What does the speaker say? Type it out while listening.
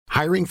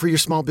Hiring for your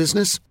small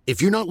business?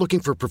 If you're not looking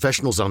for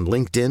professionals on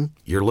LinkedIn,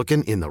 you're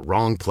looking in the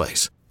wrong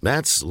place.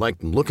 That's like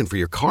looking for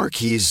your car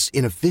keys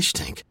in a fish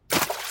tank.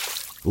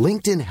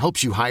 LinkedIn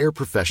helps you hire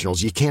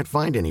professionals you can't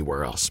find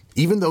anywhere else,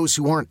 even those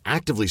who aren't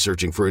actively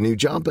searching for a new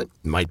job but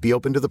might be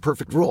open to the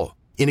perfect role.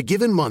 In a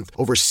given month,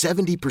 over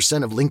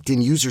 70% of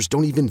LinkedIn users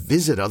don't even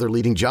visit other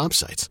leading job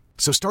sites.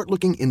 So start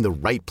looking in the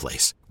right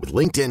place. With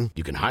LinkedIn,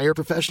 you can hire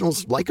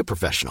professionals like a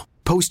professional.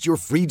 Post your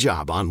free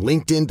job on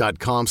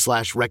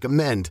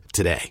linkedin.com/recommend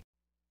today.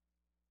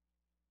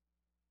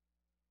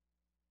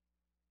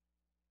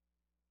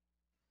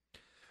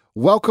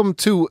 Welcome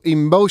to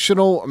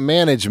Emotional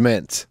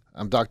Management.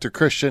 I'm Dr.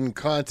 Christian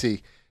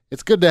Conte.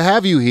 It's good to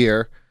have you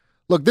here.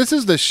 Look, this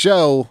is the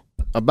show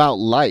about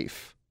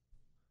life.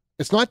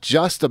 It's not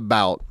just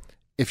about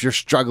if you're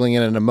struggling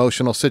in an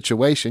emotional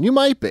situation. You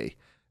might be,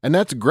 and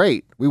that's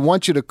great. We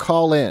want you to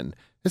call in.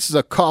 This is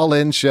a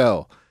call-in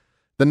show.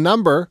 The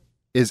number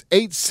is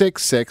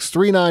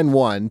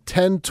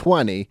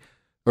 866-391-1020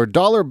 or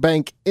Dollar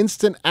Bank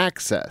Instant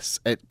Access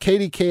at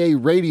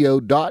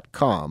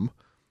kdkaradio.com,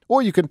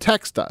 or you can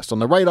text us on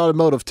the Right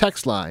Automotive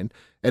text line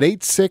at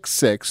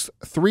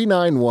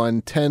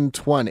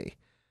 866-391-1020.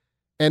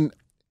 And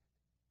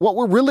what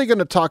we're really going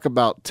to talk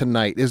about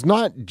tonight is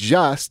not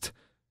just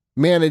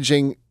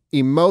managing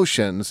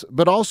emotions,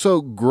 but also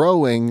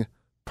growing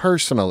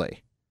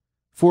personally.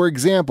 For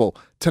example,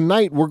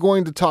 tonight we're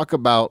going to talk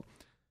about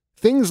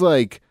things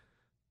like,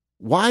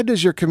 why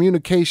does your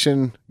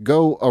communication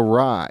go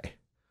awry?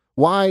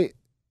 Why,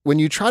 when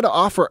you try to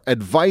offer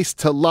advice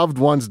to loved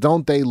ones,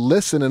 don't they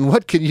listen? And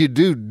what can you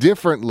do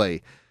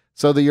differently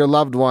so that your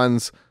loved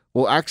ones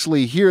will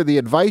actually hear the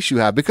advice you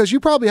have? Because you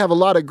probably have a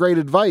lot of great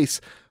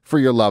advice for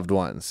your loved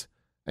ones.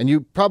 And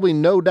you probably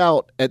no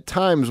doubt at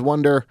times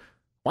wonder,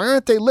 why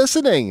aren't they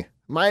listening?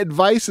 My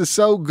advice is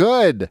so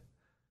good.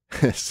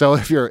 So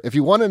if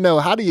you want to know,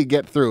 how do you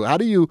get through? How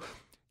do you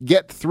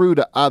get through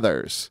to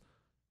others?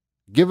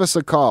 Give us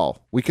a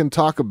call. We can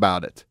talk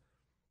about it.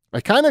 I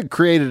kind of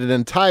created an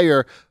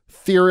entire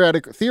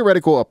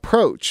theoretical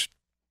approach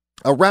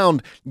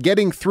around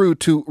getting through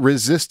to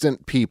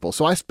resistant people.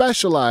 So I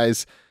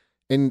specialize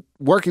in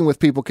working with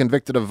people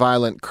convicted of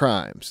violent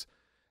crimes.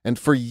 And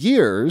for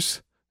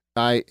years,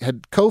 I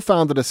had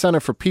co-founded a center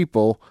for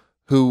people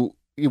who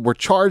were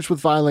charged with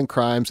violent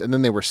crimes and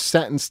then they were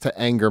sentenced to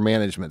anger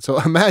management.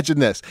 So imagine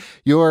this.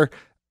 You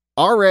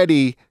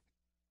already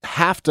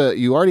had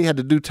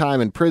to do time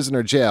in prison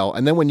or jail,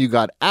 and then when you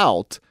got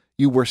out,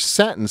 you were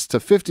sentenced to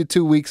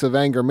 52 weeks of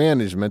anger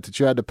management that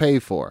you had to pay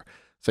for.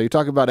 So you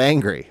talk about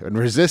angry and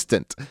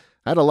resistant.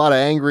 I had a lot of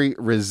angry,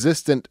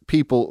 resistant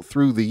people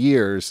through the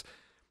years.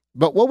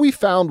 But what we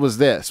found was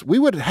this. We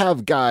would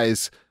have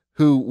guys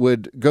who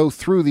would go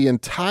through the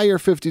entire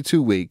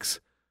 52 weeks.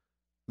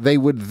 They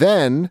would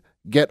then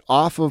get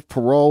off of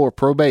parole or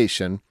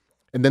probation,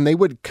 and then they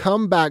would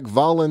come back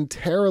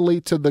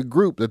voluntarily to the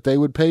group that they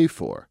would pay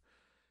for.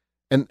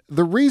 And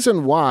the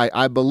reason why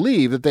I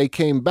believe that they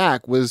came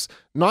back was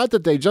not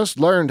that they just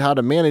learned how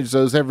to manage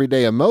those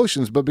everyday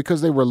emotions, but because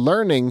they were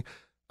learning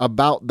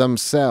about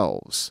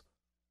themselves.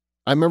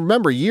 I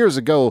remember years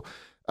ago,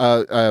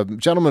 a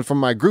gentleman from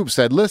my group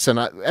said, listen,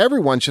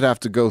 everyone should have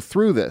to go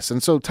through this.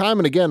 And so time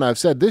and again, I've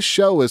said this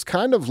show is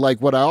kind of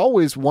like what I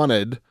always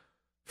wanted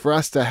for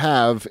us to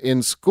have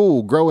in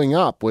school growing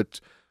up, which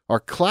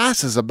are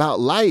classes about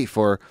life,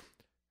 or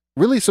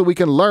really so we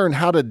can learn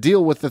how to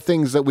deal with the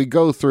things that we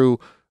go through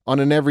on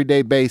an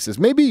everyday basis.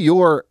 Maybe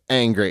you're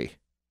angry.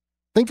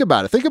 Think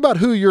about it. Think about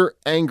who you're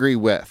angry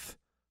with.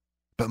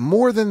 But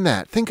more than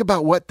that, think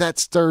about what that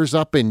stirs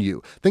up in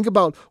you. Think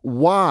about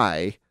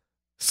why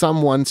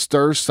someone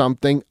stirs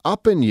something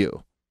up in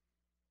you.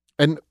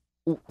 And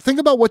think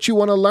about what you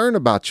want to learn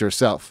about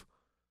yourself,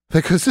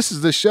 because this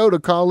is the show to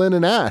call in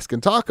and ask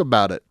and talk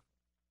about it.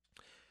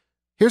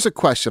 Here's a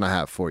question I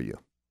have for you.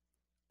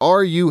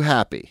 Are you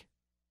happy?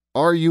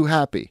 Are you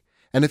happy?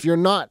 And if you're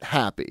not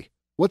happy,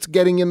 what's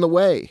getting in the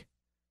way?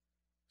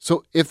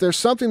 So if there's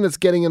something that's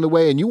getting in the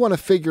way and you want to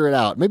figure it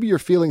out, maybe you're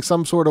feeling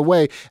some sort of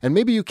way and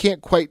maybe you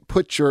can't quite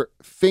put your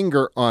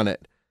finger on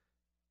it,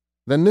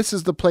 then this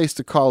is the place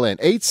to call in.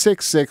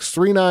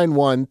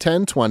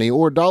 866-391-1020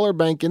 or Dollar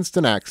Bank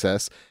Instant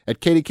Access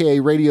at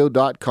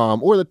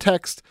kdkaradio.com or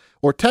text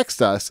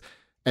us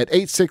at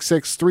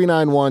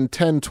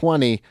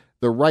 866-391-1020,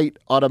 the Right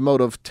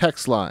Automotive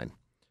text line.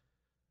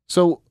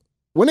 So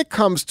when it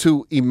comes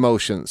to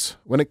emotions,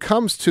 when it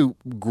comes to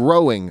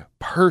growing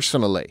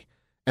personally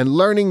and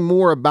learning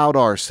more about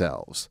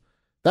ourselves,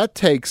 that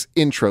takes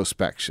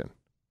introspection.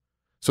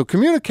 So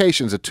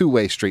communication's a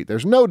two-way street.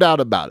 There's no doubt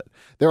about it.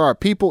 There are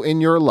people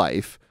in your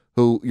life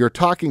who you're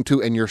talking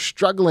to and you're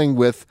struggling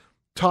with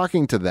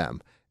talking to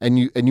them. And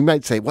you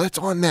might say, well, it's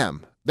on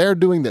them. They're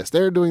doing this.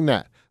 They're doing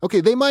that.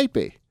 Okay, they might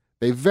be.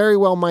 They very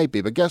well might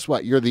be. But guess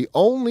what? You're the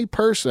only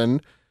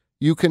person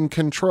you can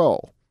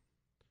control.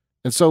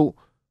 And so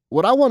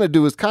what I want to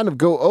do is kind of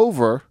go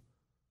over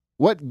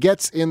what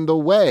gets in the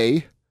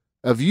way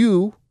of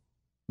you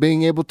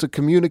being able to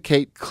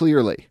communicate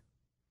clearly.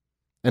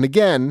 And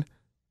again,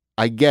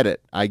 I get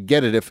it. I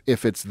get it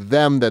if it's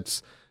them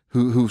that's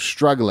who's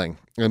struggling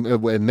and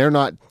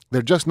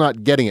they're just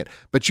not getting it.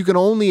 But you can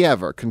only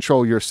ever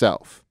control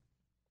yourself.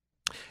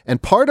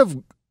 And part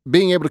of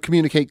being able to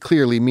communicate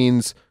clearly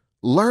means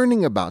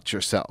learning about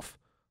yourself,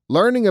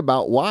 learning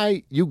about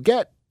why you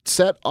get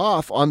set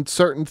off on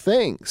certain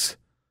things.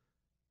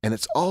 And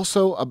it's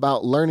also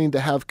about learning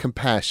to have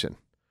compassion,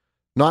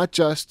 not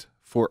just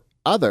for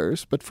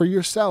others, but for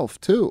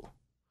yourself too.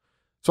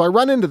 So I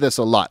run into this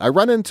a lot. I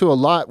run into a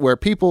lot where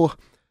people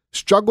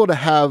struggle to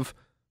have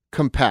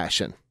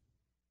compassion.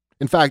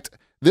 In fact,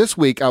 this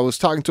week I was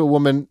talking to a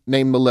woman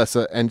named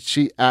Melissa, and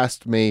she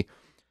asked me,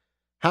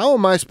 how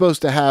am I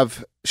supposed to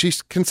have, she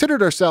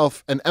considered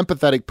herself an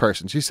empathetic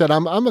person. She said,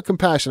 I'm a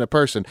compassionate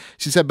person.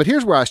 She said, but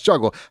here's where I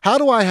struggle. How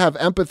do I have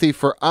empathy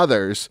for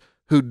others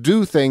who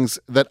do things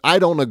that I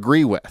don't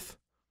agree with?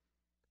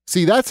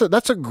 See, that's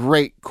a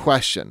great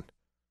question.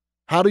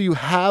 How do you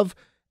have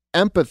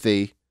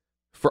empathy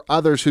for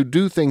others who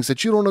do things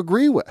that you don't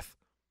agree with?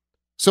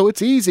 So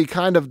it's easy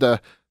kind of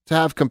to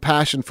have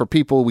compassion for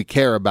people we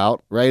care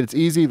about, right? It's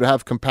easy to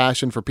have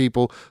compassion for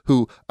people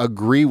who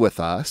agree with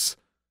us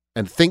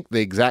and think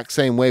the exact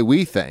same way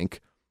we think.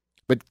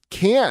 But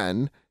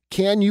can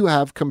you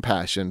have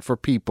compassion for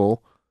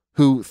people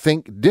who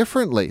think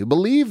differently, who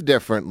believe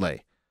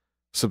differently,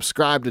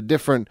 subscribe to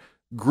different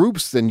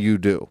groups than you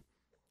do?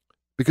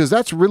 Because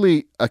that's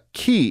really a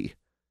key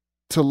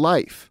to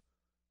life,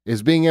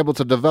 is being able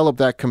to develop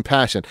that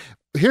compassion.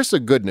 Here's the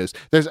good news.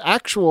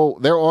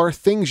 There are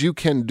things you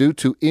can do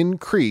to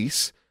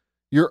increase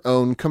your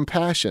own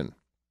compassion.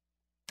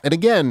 And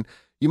again,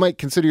 you might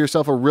consider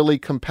yourself a really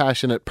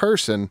compassionate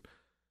person,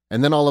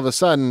 and then all of a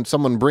sudden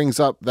someone brings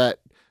up that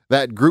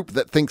group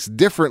that thinks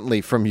differently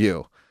from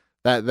you,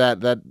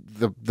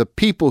 the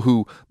people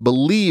who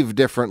believe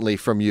differently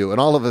from you,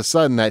 and all of a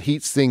sudden that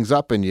heats things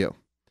up in you.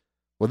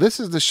 Well, this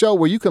is the show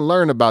where you can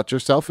learn about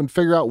yourself and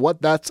figure out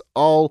what that's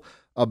all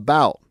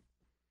about.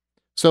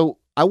 So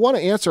I want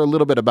to answer a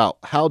little bit about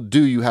how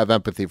do you have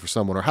empathy for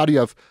someone, or how do you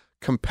have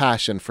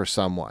compassion for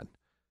someone?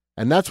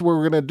 And that's what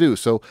we're going to do.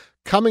 So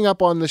coming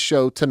up on the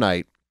show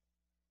tonight,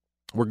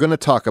 we're going to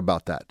talk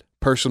about that.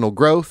 Personal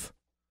growth,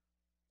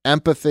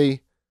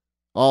 empathy,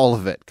 all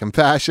of it.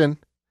 Compassion.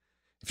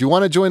 If you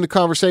want to join the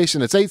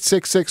conversation, it's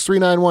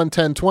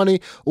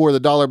 866-391-1020 or the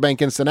Dollar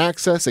Bank Instant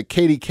Access at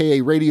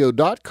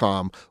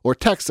kdkaradio.com, or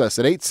text us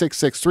at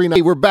 866-39.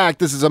 Hey, we're back.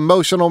 This is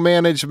Emotional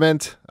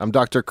Management. I'm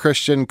Dr.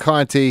 Christian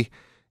Conte.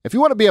 If you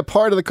want to be a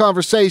part of the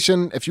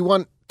conversation, if you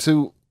want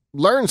to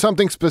learn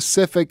something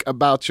specific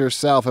about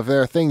yourself, if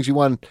there are things you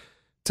want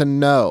to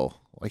know,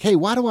 like, hey,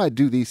 why do I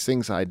do these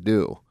things I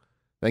do?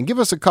 Then give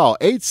us a call,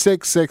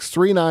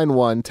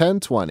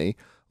 866-391-1020,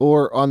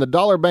 or on the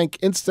Dollar Bank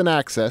Instant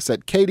Access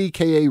at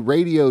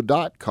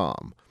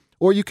kdkaradio.com.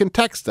 Or you can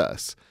text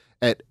us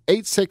at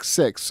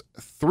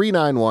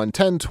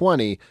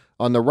 866-391-1020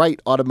 on the Right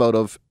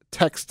Automotive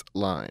text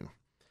line.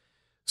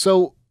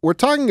 So we're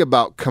talking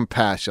about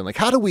compassion. Like,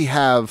 how do we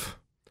have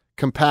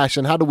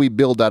compassion? How do we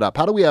build that up?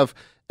 How do we have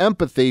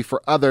empathy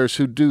for others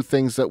who do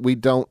things that we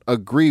don't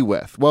agree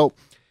with? Well,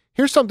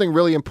 here's something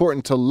really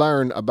important to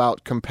learn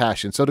about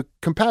compassion. So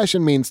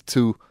compassion means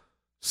to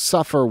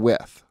suffer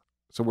with.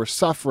 So we're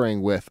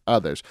suffering with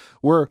others.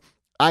 We're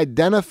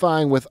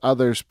identifying with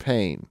others'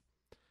 pain.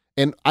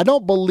 And I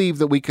don't believe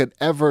that we could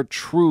ever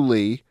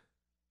truly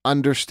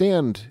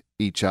understand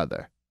each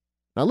other.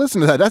 Now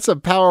listen to that. That's a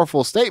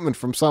powerful statement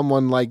from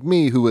someone like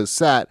me who has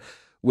sat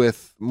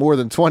with more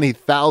than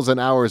 20,000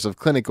 hours of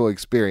clinical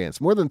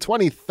experience. More than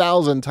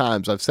 20,000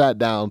 times I've sat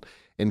down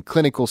in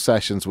clinical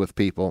sessions with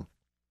people.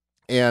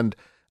 And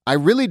I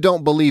really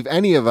don't believe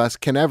any of us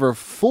can ever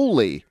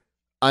fully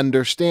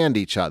understand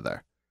each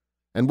other.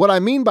 And what I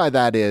mean by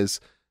that is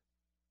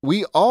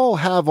we all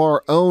have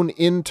our own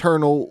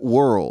internal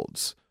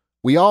worlds.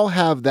 We all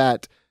have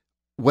that,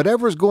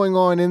 whatever's going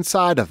on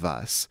inside of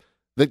us,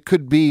 that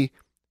could be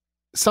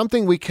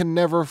something we can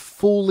never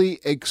fully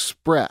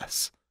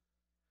express.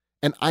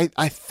 And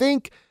I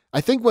think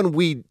when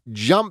we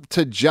jump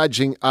to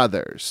judging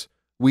others,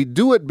 we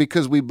do it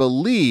because we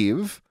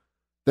believe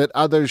that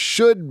others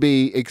should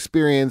be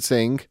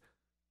experiencing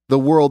the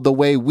world the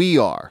way we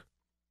are.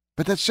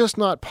 But that's just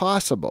not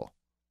possible.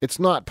 It's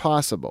not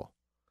possible.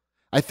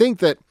 I think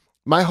that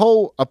my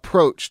whole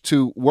approach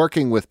to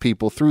working with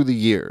people through the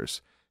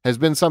years has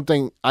been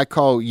something I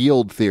call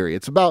yield theory.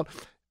 It's about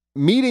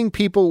meeting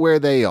people where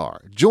they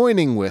are,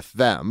 joining with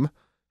them,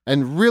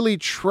 and really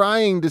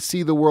trying to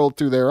see the world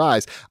through their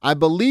eyes. I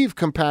believe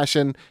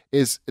compassion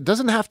it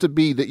doesn't have to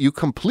be that you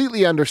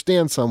completely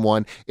understand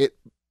someone. It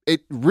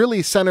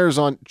really centers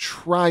on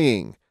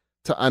trying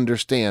to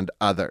understand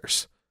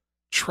others,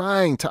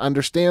 trying to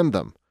understand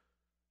them.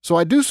 So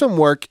I do some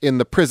work in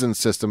the prison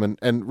system,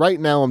 and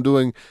right now I'm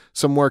doing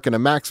some work in a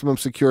maximum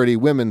security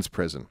women's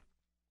prison.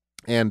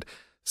 And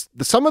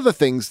some of the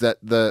things that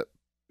the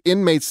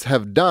inmates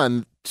have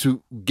done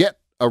to get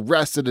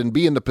arrested and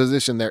be in the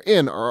position they're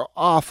in are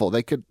awful.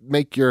 They could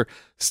make your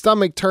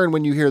stomach turn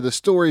when you hear the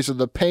stories of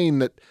the pain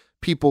that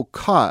people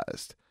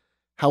caused.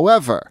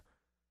 However,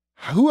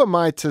 who am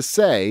I to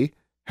say,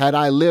 had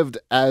I lived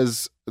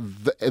as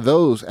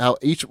how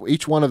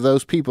each one of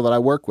those people that I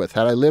work with,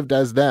 had I lived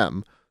as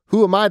them,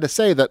 who am I to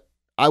say that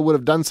I would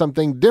have done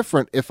something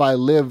different if I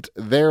lived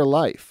their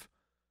life?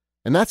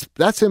 And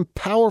that's a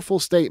powerful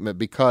statement,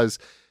 because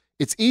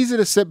it's easy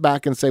to sit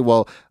back and say,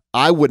 well,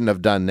 I wouldn't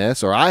have done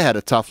this, or I had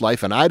a tough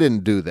life and I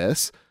didn't do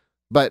this.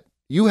 But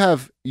you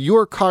have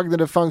your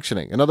cognitive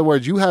functioning. In other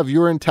words, you have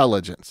your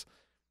intelligence.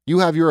 You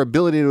have your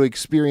ability to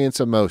experience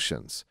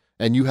emotions,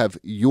 and you have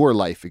your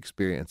life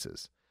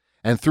experiences.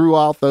 And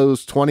throughout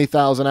those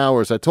 20,000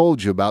 hours I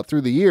told you about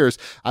through the years,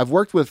 I've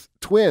worked with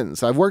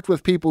twins. I've worked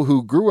with people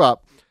who grew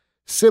up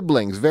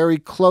siblings, very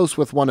close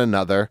with one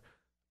another,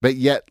 but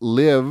yet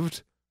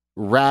lived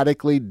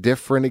radically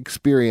different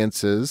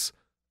experiences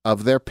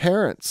of their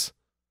parents.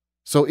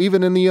 So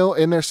even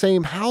in their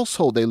same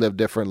household, they live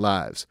different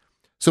lives.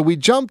 So we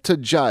jump to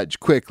judge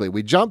quickly.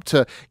 We jump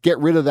to get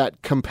rid of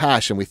that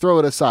compassion. We throw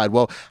it aside.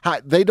 Well,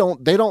 they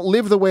don't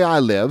live the way I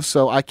live,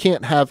 so I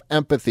can't have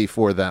empathy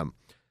for them.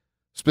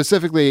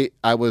 Specifically,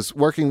 I was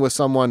working with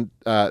someone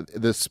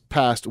this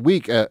past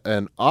week,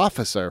 an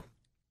officer,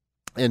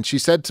 and she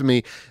said to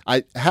me,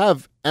 I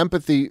have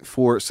empathy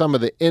for some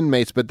of the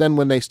inmates, but then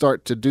when they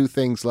start to do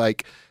things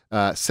like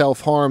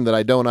self-harm that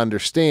I don't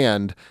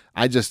understand,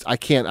 I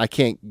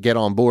can't get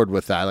on board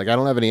with that. Like, I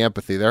don't have any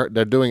empathy. They're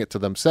doing it to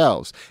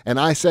themselves. And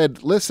I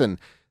said, listen,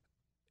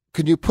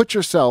 could you put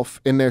yourself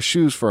in their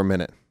shoes for a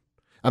minute?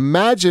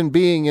 Imagine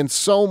being in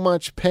so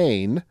much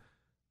pain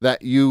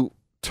that you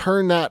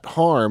turn that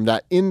harm,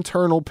 that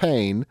internal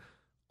pain,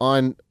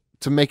 on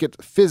to make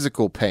it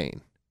physical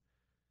pain.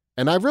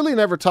 And I've really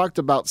never talked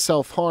about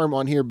self-harm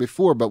on here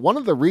before, but one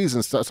of the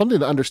reasons, something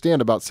to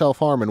understand about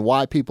self-harm and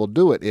why people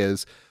do it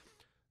is,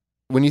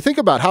 when you think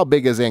about how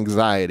big is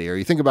anxiety, or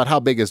you think about how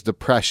big is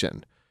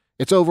depression,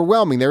 it's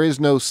overwhelming. There is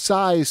no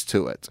size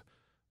to it.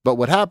 But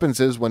what happens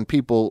is when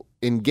people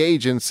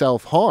engage in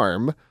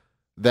self-harm,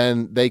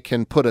 then they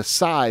can put a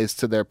size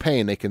to their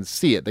pain. They can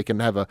see it. They can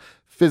have a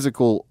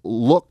physical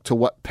look to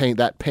what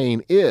that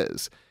pain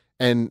is.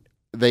 And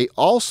they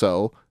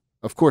also,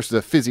 of course,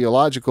 the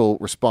physiological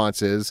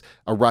response is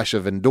a rush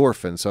of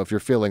endorphins. So if you're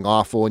feeling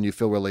awful and you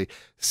feel really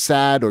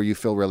sad, or you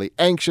feel really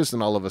anxious,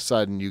 and all of a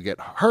sudden you get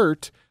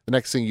hurt, the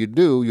next thing you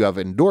do, you have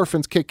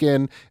endorphins kick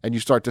in and you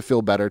start to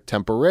feel better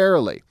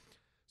temporarily.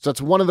 So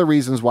that's one of the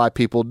reasons why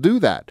people do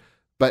that.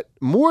 But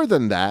more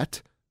than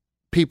that,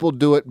 people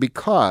do it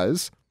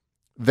because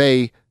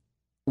they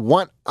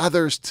want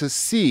others to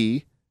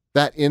see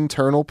that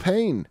internal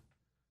pain.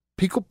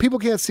 People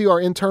can't see our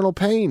internal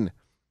pain.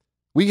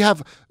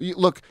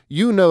 Look,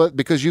 you know it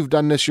because you've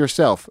done this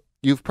yourself.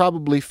 You've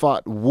probably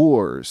fought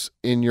wars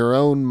in your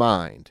own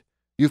mind.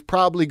 You've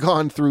probably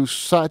gone through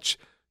such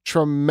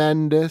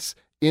tremendous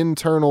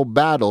internal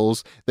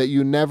battles that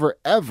you never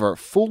ever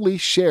fully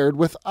shared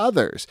with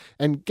others.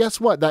 And guess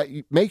what? That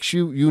makes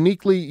you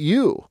uniquely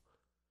you.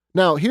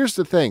 Now, here's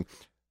the thing,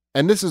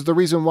 and this is the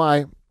reason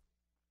why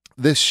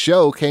this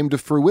show came to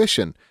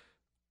fruition.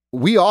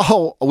 We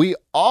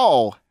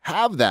all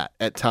have that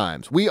at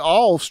times. We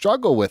all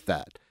struggle with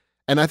that.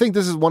 And I think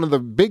this is one of the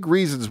big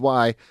reasons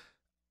why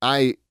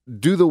I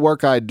do the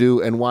work I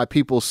do, and why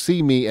people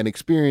see me and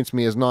experience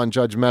me as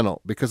non-judgmental,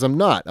 because I'm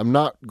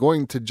not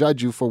going to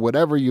judge you for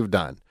whatever you've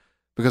done,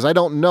 because I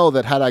don't know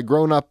that had I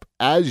grown up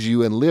as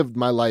you and lived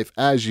my life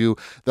as you,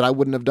 that I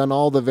wouldn't have done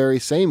all the very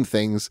same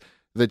things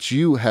that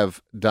you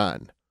have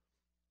done.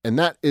 And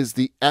that is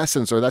the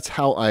essence, or that's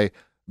how I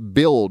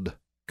build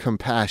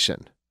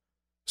compassion.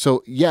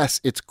 So yes,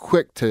 it's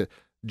quick to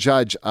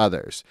judge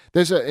others.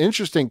 There's an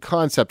interesting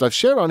concept I've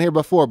shared on here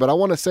before, but I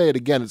want to say it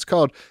again. It's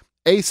called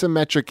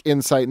asymmetric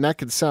insight, and that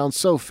could sound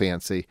so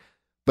fancy,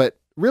 but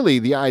really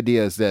the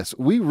idea is this: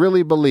 we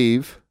really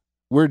believe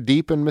we're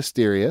deep and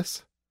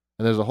mysterious,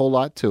 and there's a whole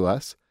lot to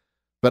us,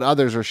 but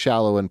others are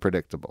shallow and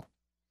predictable.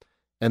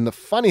 And the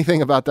funny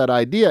thing about that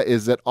idea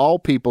is that all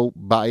people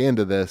buy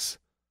into this.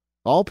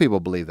 All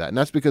people believe that, and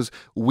that's because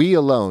you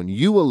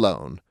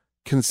alone,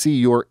 can see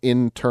your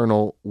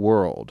internal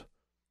world.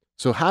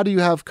 So how do you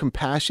have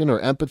compassion or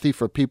empathy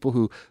for people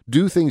who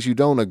do things you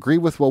don't agree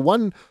with? Well,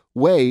 one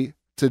way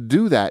to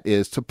do that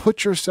is to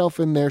put yourself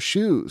in their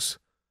shoes.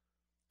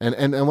 And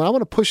when I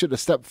want to push it a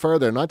step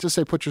further, not just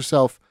say put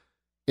yourself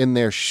in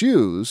their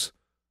shoes,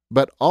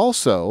 but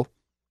also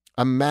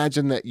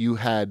imagine that you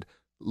had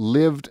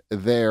lived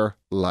their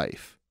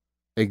life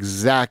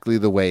exactly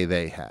the way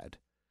they had.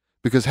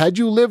 Because had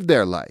you lived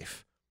their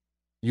life,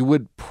 you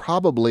would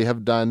probably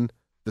have done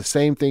the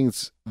same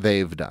things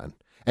they've done.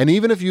 And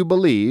even if you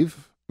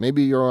believe,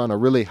 maybe you're on a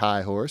really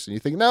high horse and you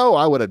think, no,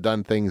 I would have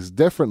done things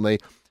differently,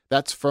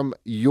 that's from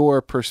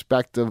your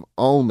perspective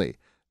only,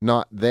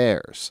 not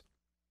theirs.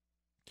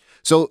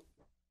 So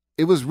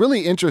it was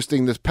really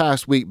interesting this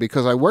past week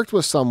because I worked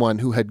with someone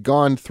who had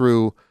gone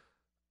through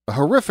a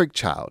horrific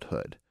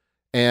childhood.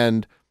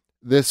 And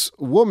this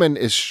woman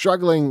is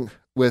struggling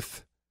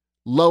with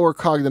lower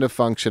cognitive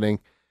functioning,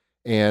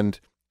 and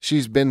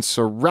she's been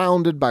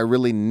surrounded by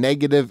really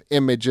negative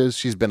images.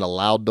 She's been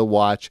allowed to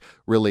watch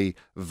really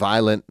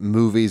violent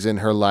movies in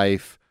her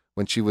life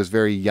when she was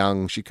very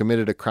young. She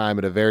committed a crime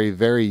at a very,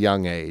 very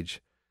young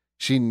age.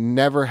 She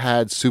never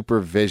had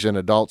supervision,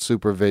 adult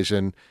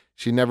supervision.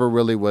 She never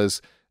really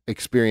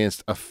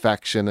experienced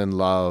affection and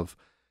love.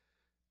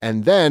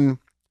 And then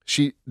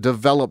she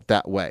developed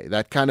that way,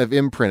 that kind of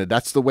imprinted.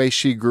 That's the way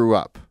she grew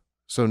up.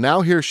 So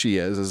now here she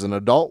is as an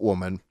adult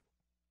woman,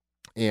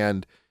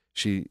 and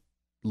she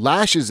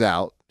lashes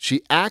out,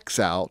 she acts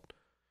out,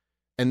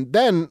 and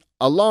then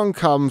along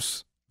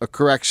comes a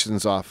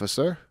corrections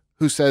officer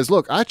who says,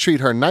 look, I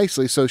treat her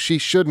nicely, so she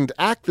shouldn't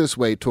act this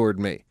way toward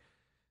me.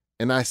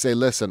 And I say,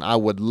 listen, I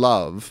would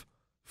love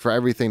for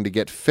everything to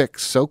get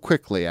fixed so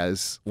quickly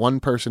as one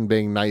person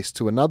being nice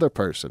to another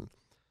person.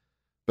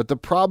 But the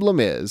problem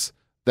is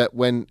that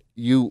when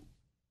you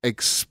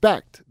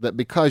expect that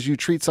because you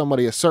treat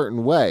somebody a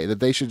certain way, that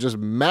they should just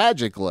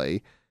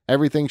magically,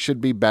 everything should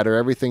be better,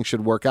 everything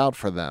should work out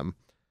for them,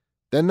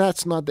 then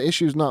the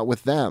issue's not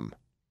with them.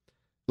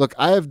 Look,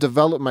 I have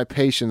developed my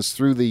patience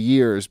through the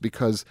years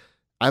because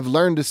I've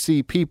learned to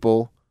see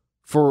people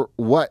for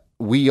what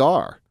we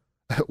are.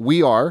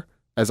 We are,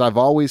 as I've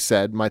always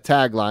said, my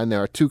tagline,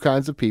 there are two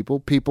kinds of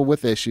people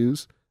with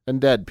issues and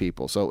dead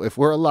people. So if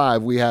we're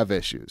alive, we have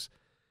issues.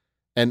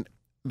 And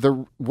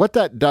what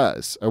that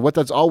does, or what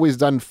that's always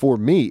done for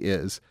me,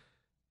 is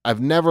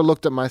I've never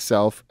looked at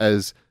myself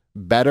as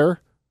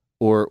better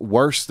or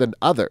worse than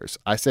others.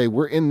 I say,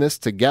 we're in this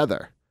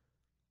together.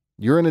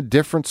 You're in a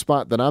different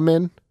spot than I'm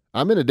in.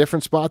 I'm in a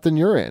different spot than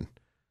you're in.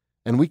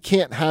 And we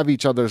can't have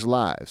each other's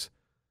lives.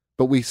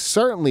 But we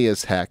certainly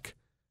as heck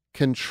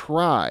can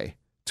try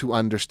to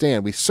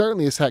understand. We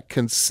certainly as heck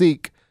can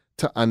seek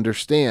to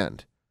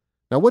understand.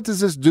 Now, what does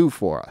this do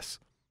for us?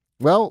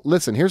 Well,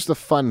 listen, here's the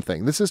fun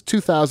thing. This is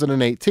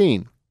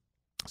 2018.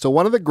 So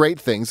one of the great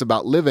things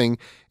about living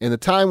in the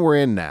time we're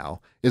in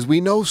now is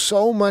we know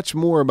so much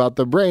more about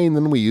the brain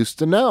than we used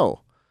to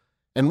know.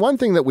 And one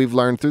thing that we've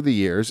learned through the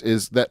years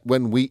is that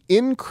when we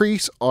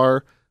increase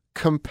our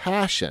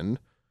compassion,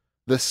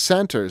 the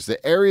centers,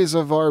 the areas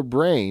of our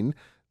brain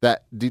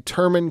that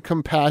determine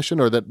compassion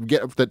or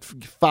that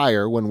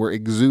fire when we're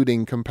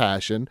exuding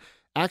compassion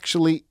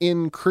actually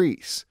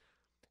increase.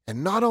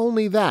 And not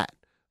only that,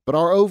 but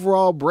our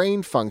overall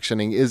brain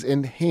functioning is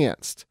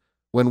enhanced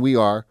when we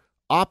are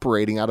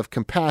operating out of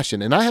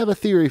compassion. And I have a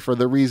theory for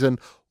the reason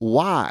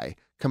why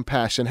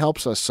compassion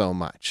helps us so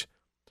much.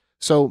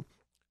 So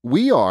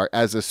we are,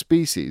 as a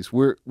species,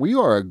 we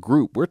are a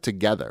group. We're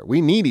together.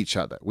 We need each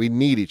other. We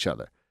need each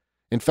other.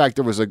 In fact,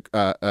 there was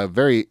a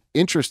very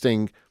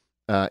interesting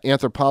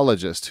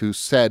anthropologist who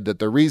said that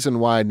the reason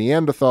why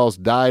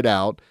Neanderthals died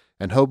out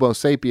and Homo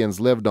sapiens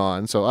lived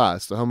on, so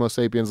us, the Homo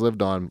sapiens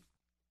lived on,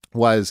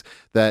 was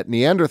that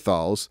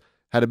Neanderthals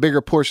had a bigger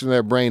portion of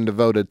their brain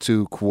devoted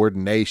to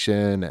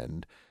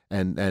coordination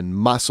and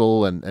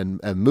muscle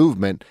and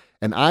movement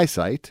and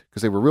eyesight,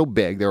 because they were real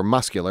big, they were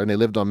muscular, and they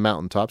lived on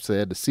mountaintops, so they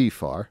had to see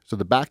far. So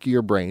the back of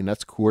your brain,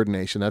 that's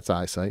coordination, that's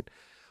eyesight.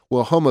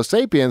 Well, Homo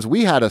sapiens,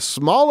 we had a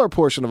smaller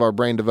portion of our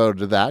brain devoted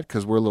to that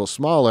because we're a little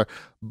smaller,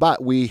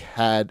 but we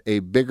had a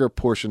bigger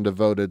portion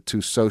devoted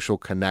to social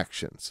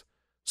connections.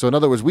 So in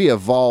other words, we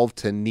evolved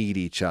to need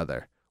each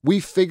other.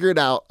 We figured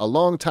out a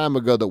long time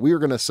ago that we were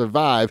going to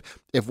survive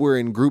if we're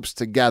in groups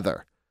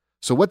together.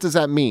 So what does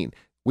that mean?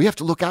 We have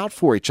to look out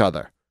for each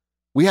other.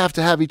 We have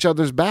to have each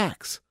other's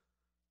backs,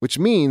 which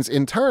means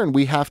in turn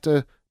we have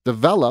to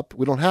develop,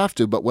 we don't have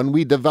to, but when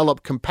we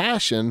develop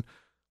compassion,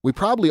 we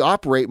probably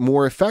operate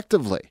more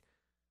effectively.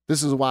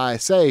 This is why I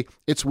say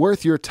it's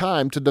worth your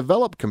time to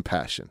develop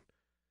compassion.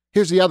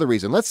 Here's the other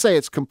reason. Let's say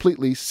it's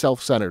completely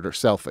self-centered or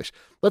selfish.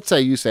 Let's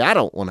say you say, I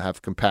don't want to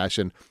have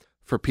compassion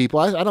for people.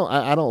 I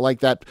don't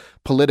like that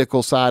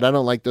political side. I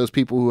don't like those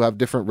people who have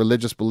different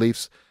religious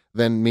beliefs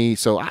than me.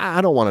 So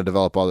I don't want to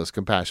develop all this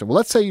compassion. Well,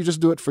 let's say you just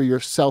do it for your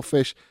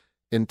selfish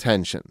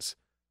intentions.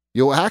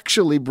 You'll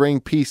actually bring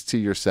peace to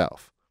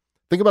yourself.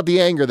 Think about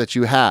the anger that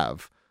you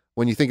have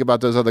when you think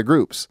about those other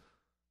groups.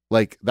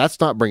 Like, that's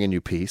not bringing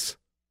you peace.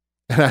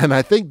 And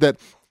I think that,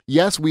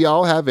 yes, we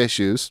all have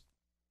issues.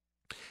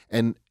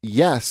 And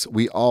yes,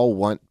 we all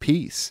want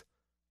peace.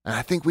 And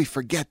I think we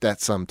forget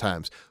that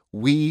sometimes.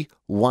 We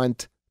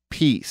want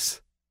peace.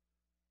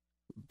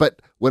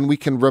 But when we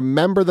can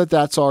remember that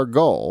that's our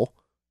goal,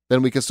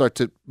 then we can start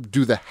to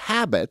do the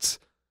habits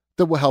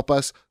that will help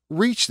us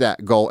reach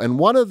that goal. And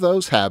one of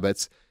those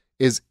habits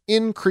is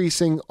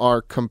increasing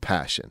our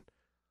compassion.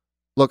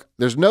 Look,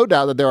 there's no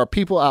doubt that there are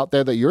people out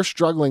there that you're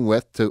struggling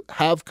with to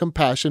have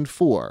compassion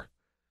for.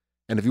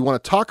 And if you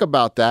want to talk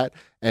about that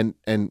and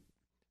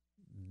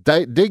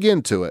dig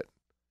into it,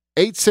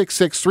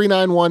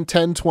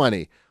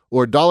 866-391-1020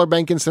 or Dollar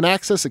Bank Instant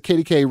Access at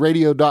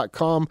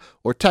kdkradio.com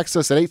or text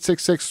us at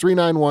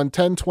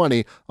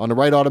 866-391-1020 on the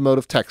Right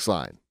Automotive text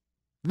line.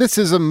 This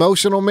is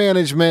Emotional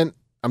Management.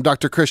 I'm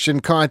Dr.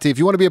 Christian Conte. If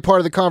you want to be a part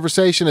of the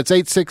conversation, it's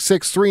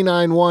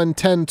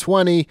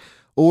 866-391-1020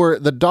 or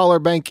the Dollar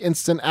Bank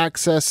Instant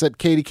Access at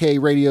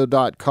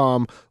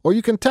kdkradio.com, or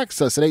you can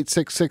text us at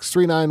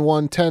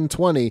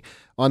 866-391-1020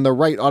 on the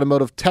Right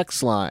Automotive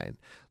text line.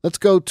 Let's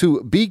go to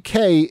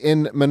BK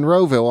in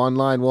Monroeville on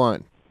line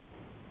one.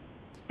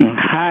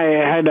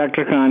 Hi,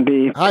 Dr.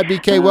 Conte. Hi,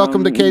 BK.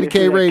 Welcome to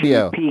K2K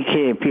Radio.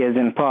 PK, P as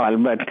in Paul,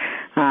 but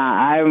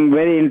I'm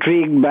very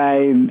intrigued by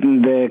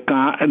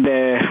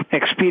the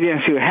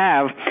experience you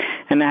have,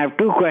 and I have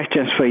two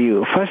questions for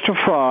you. First of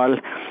all,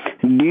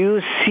 do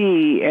you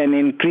see an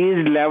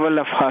increased level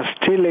of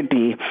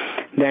hostility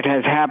that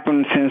has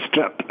happened since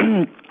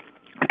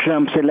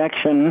Trump's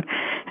election?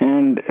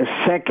 And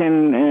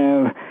second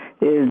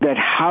is that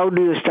how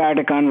do you start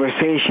a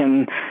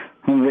conversation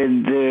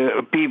with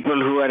the people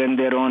who are in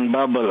their own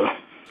bubble?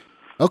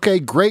 Okay,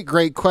 great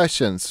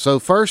questions. So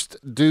first,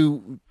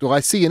 do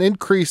I see an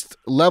increased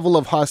level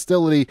of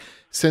hostility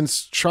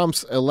since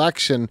Trump's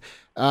election?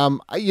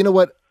 You know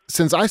what?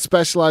 Since I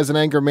specialize in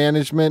anger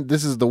management,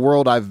 this is the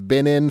world I've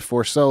been in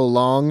for so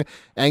long.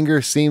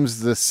 Anger seems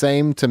the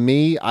same to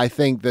me. I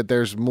think that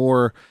there's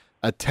more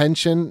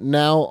attention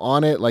now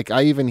on it. Like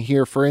I even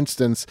hear, for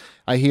instance,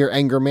 I hear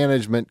anger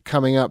management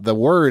coming up, the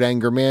word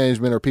anger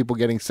management, or people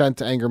getting sent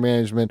to anger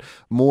management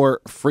more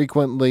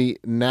frequently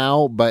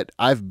now. But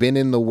I've been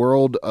in the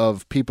world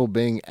of people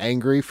being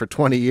angry for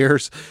 20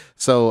 years.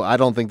 So I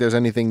don't think there's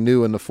anything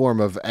new in the form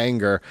of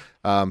anger.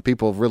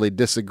 People have really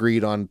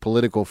disagreed on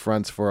political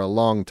fronts for a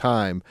long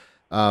time.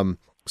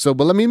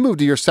 But let me move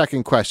to your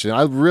second question.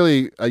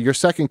 Your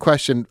second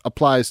question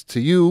applies to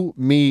you,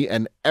 me,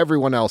 and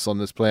everyone else on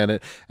this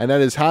planet, and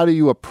that is, how do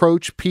you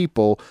approach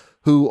people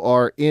who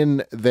are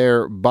in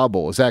their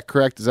bubble? Is that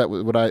correct?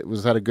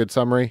 Was that a good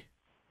summary?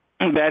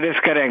 That is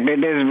correct.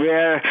 It is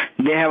where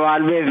they have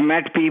always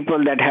met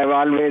people that have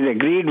always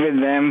agreed with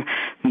them,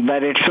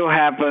 but it so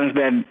happens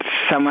that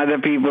some other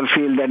people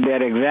feel that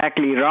they're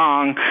exactly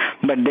wrong,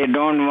 but they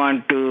don't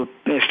want to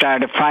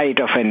start a fight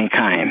of any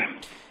kind.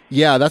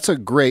 Yeah,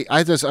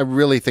 I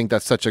really think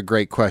that's such a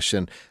great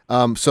question.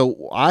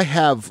 So I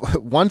have,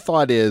 one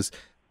thought is,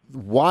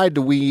 why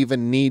do we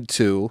even need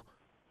to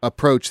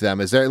approach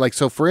them? Is there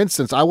so for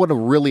instance, I want to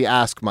really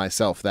ask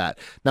myself that.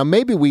 Now,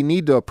 maybe we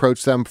need to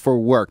approach them for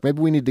work.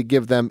 Maybe we need to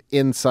give them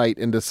insight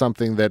into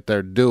something that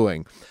they're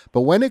doing.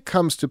 But when it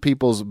comes to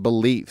people's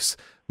beliefs,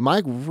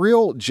 my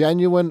real,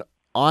 genuine,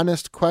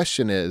 honest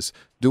question is,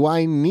 do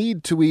I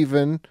need to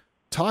even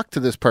talk to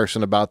this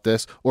person about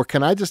this, or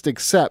can I just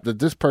accept that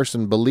this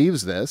person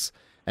believes this?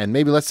 And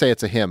maybe let's say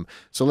it's a him.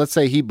 So let's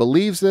say he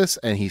believes this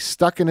and he's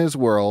stuck in his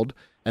world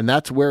and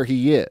that's where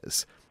he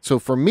is. So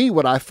for me,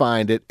 what I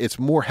find it's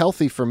more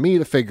healthy for me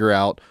to figure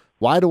out,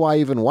 why do I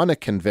even want to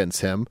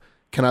convince him?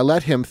 Can I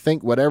let him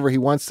think whatever he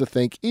wants to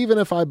think, even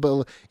if I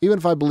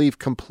believe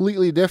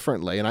completely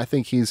differently and I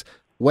think he's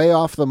way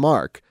off the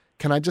mark?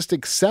 Can I just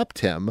accept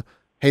him?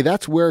 Hey,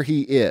 that's where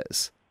he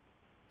is.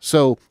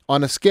 So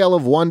on a scale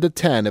of 1 to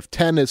 10, if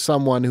 10 is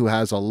someone who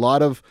has a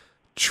lot of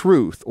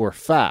truth or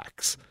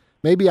facts,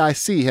 maybe I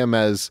see him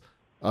as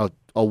a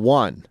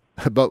 1.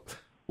 But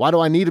why do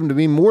I need him to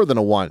be more than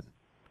a 1?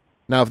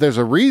 Now, if there's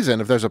a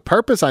reason, if there's a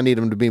purpose I need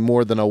him to be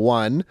more than a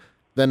 1,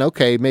 then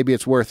okay, maybe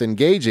it's worth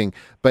engaging.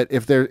 But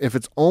if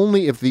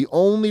the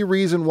only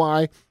reason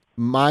why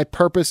my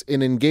purpose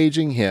in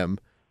engaging him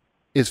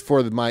is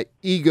for my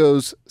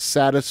ego's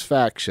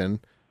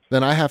satisfaction,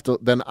 then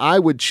I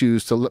would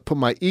choose to put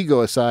my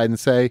ego aside and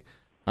say,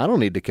 I don't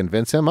need to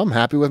convince him. I'm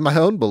happy with my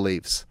own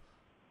beliefs.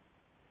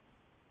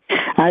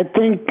 I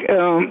think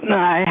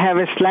I have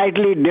a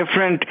slightly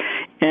different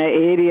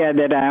area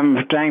that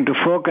I'm trying to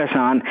focus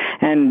on,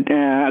 and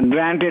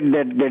granted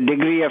that the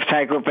degree of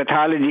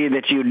psychopathology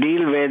that you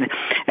deal with,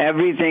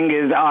 everything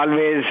is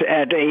always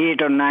at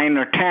 8 or 9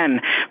 or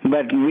 10,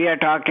 but we are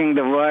talking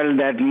the world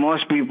that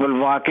most people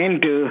walk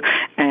into,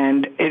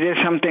 and it is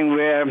something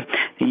where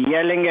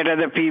yelling at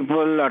other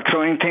people or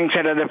throwing things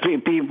at other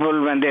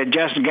people when they're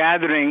just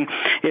gathering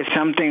is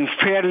something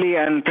fairly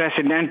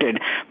unprecedented.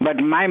 But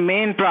my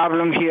main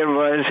problem here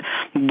was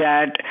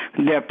that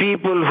there are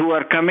people who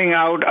are coming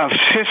out of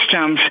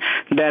systems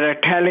that are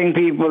telling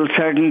people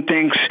certain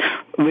things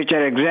which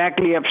are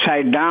exactly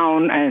upside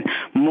down, and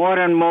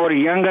more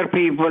younger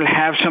people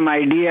have some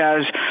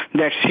ideas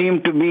that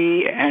seem to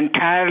be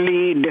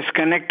entirely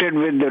disconnected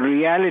with the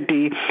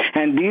reality,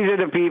 and these are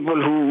the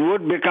people who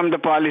would become the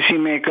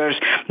policymakers.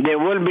 They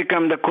will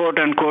become the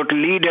quote-unquote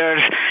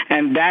leaders,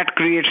 and that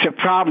creates a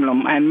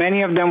problem. And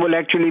many of them will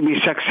actually be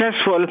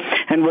successful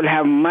and will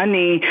have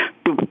money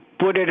to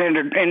put it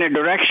in a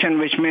direction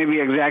which may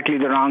be exactly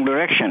the wrong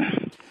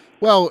direction.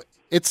 Well,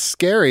 it's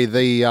scary.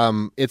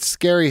 It's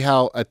scary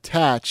how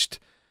attached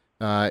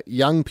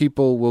young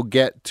people will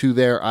get to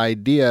their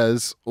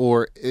ideas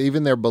or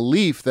even their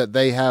belief that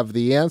they have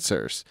the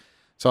answers.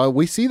 So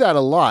we see that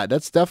a lot.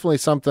 That's definitely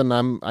something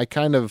I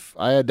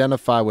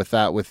identify with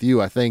that with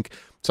you. I think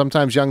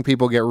sometimes young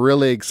people get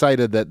really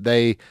excited that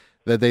they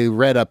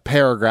read a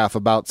paragraph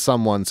about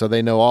someone so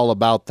they know all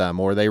about them,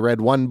 or they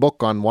read one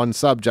book on one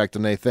subject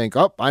and they think,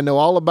 oh, I know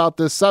all about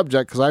this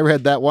subject because I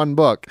read that one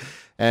book.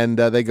 And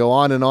they go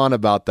on and on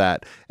about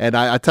that. And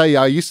I tell you,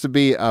 I used to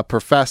be a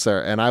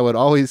professor, and I would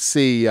always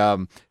see,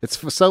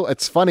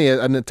 it's funny,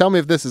 and tell me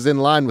if this is in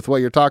line with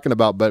what you're talking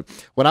about, but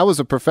when I was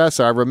a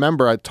professor, I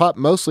remember I taught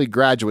mostly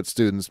graduate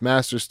students,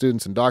 master's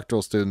students and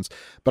doctoral students,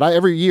 but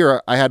every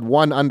year I had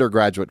one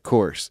undergraduate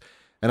course.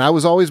 And I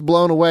was always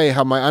blown away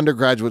how my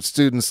undergraduate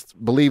students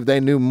believed they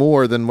knew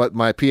more than what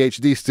my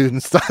PhD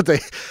students thought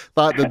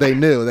that they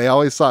knew. They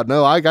always thought,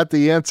 no, I got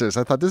the answers.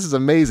 I thought, this is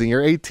amazing.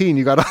 You're 18.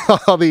 You got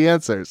all the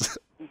answers.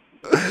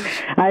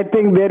 I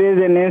think there is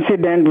an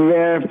incident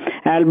where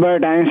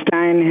Albert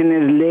Einstein in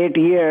his late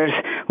years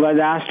was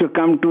asked to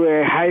come to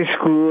a high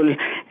school,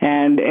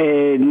 and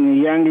a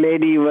young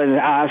lady was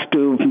asked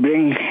to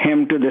bring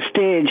him to the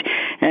stage,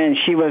 and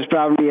she was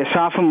probably a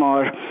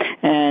sophomore.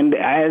 And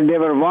as they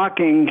were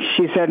walking,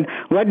 she said,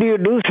 "What do you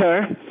do,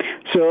 sir?"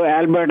 So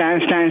Albert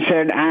Einstein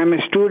said, "I'm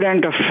a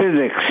student of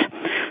physics."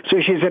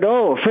 So she said,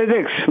 "Oh,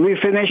 physics, we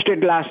finished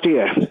it last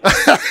year."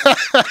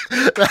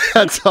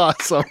 That's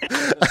awesome.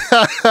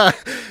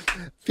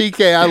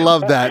 PK, I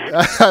love that.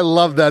 I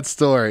love that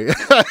story.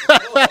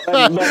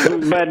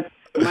 but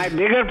my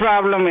bigger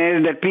problem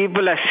is that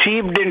people are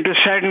seeped into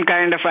certain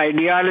kind of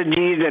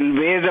ideologies and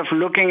ways of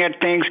looking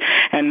at things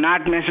and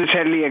not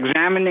necessarily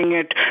examining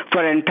it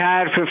for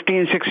entire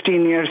 15,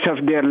 16 years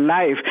of their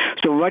life.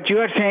 So what you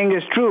are saying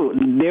is true.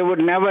 They would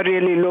never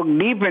really look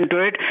deep into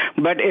it,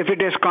 but if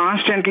it is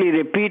constantly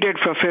repeated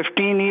for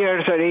 15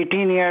 years or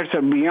 18 years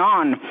or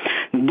beyond,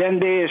 then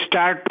they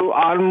start to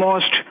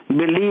almost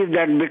believe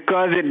that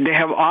because they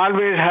have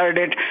always heard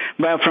it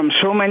from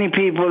so many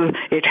people,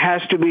 it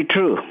has to be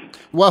true.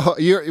 Well,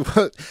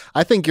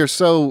 I think you're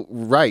so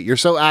right. You're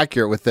so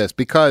accurate with this,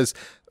 because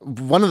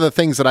one of the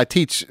things that I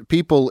teach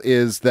people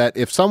is that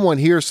if someone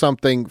hears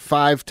something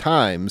 5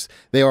 times,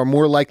 they are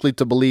more likely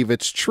to believe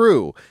it's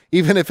true,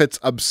 even if it's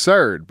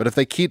absurd. But if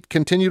they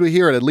continue to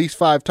hear it at least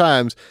 5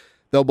 times,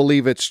 they'll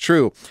believe it's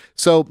true.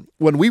 So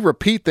when we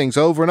repeat things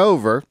over and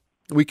over,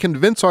 we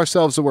convince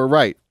ourselves that we're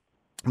right.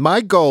 My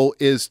goal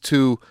is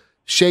to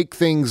shake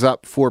things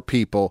up for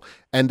people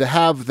and to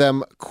have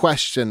them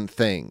question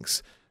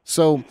things.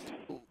 So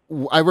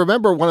I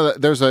remember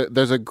there's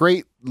a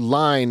great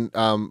line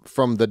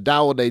from the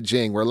Tao Te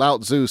Ching where Lao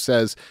Tzu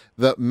says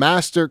the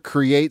master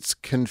creates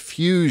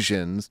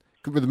confusion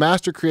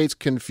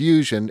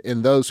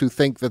in those who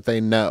think that they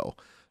know.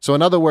 So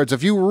in other words,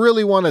 if you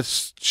really want to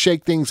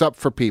shake things up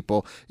for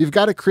people, you've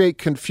got to create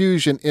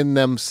confusion in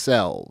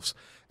themselves.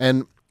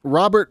 And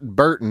Robert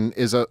Burton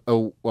is a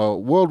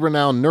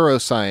world-renowned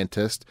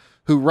neuroscientist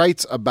who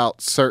writes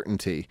about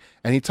certainty.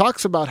 And he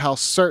talks about how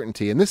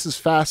certainty, and this is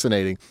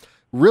fascinating,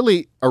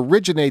 really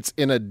originates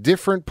in a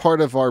different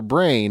part of our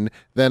brain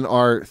than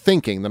our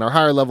thinking, than our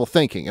higher level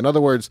thinking. In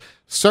other words,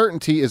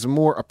 certainty is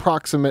more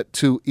approximate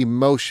to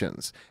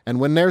emotions.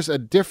 And when there's a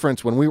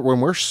difference, when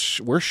we're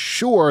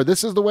sure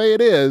this is the way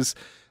it is,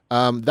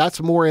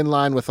 that's more in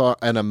line with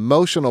an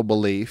emotional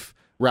belief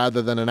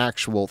rather than an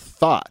actual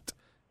thought.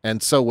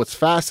 And so what's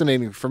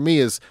fascinating for me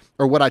is,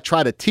 or what I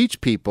try to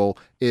teach people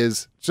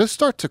is, just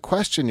start to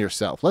question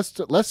yourself.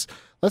 Let's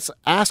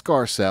ask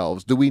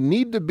ourselves, do we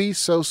need to be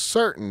so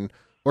certain,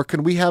 or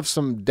can we have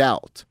some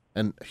doubt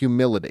and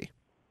humility?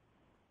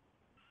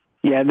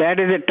 Yeah, that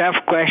is a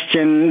tough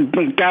question,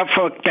 tough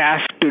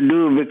task to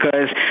do,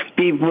 because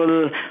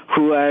people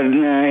who are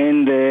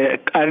in the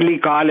early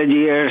college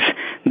years,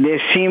 they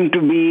seem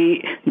to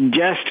be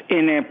just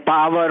in a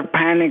power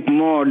panic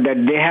mode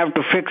that they have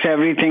to fix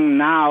everything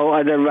now,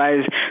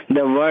 otherwise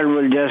the world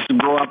will just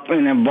go up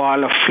in a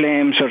ball of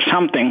flames or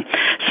something.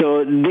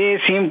 So they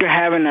seem to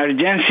have an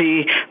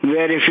urgency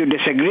where if you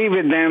disagree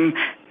with them,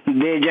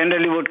 they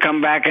generally would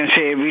come back and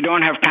say, "We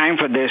don't have time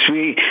for this.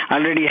 We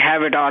already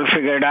have it all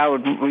figured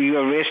out. You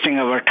are wasting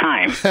our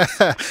time."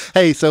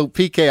 Hey, so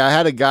PK, I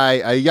had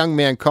a young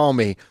man call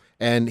me,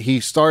 and he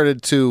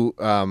started to,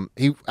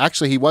 he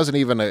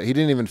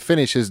didn't even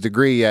finish his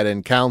degree yet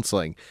in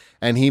counseling.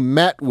 And he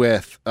met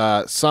with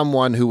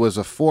someone who was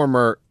a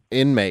former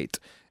inmate.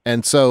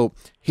 And so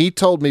he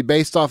told me,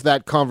 based off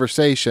that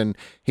conversation,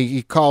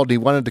 he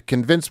wanted to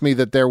convince me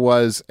that there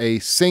was a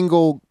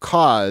single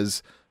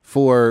cause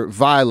for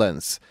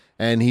violence.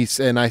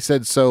 And I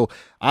said, so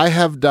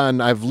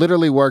I've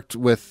literally worked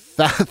with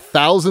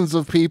thousands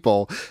of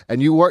people,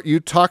 and you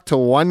talked to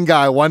one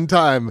guy one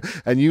time,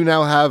 and you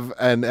now have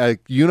a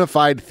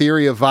unified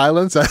theory of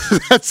violence.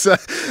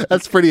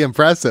 That's pretty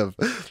impressive.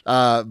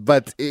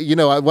 But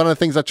one of the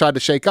things I tried to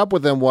shake up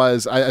with him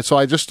was,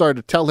 I just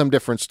started to tell him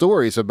different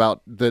stories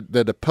about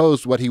that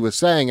opposed what he was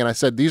saying, and I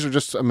said, these are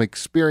just some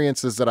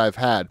experiences that I've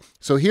had.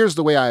 So here's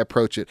the way I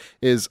approach it: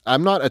 is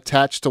I'm not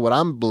attached to what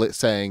I'm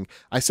saying.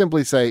 I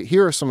simply say,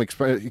 here are some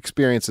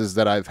experiences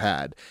that I've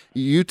had.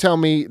 You tell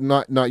me,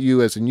 not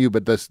you as in you,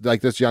 but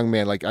this young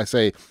man, like I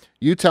say,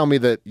 you tell me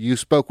that you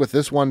spoke with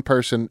this one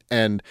person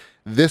and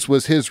this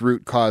was his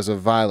root cause of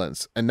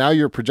violence, and now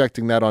you're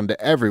projecting that onto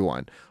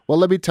everyone. Well,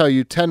 let me tell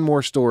you 10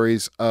 more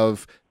stories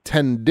of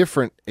 10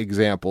 different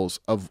examples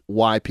of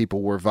why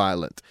people were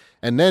violent.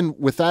 And then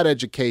with that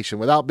education,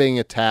 without being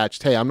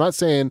attached, hey, I'm not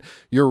saying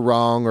you're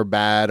wrong or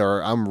bad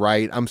or I'm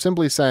right. I'm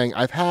simply saying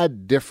I've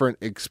had different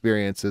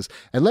experiences,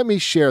 and let me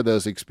share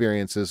those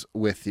experiences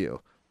with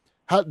you.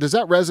 How does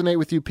that resonate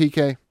with you,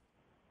 PK?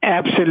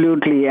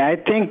 Absolutely. I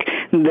think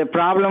the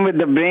problem with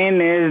the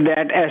brain is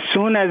that as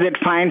soon as it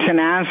finds an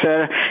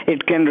answer,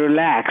 it can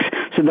relax.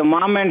 So the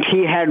moment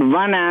he had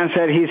one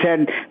answer, he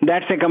said,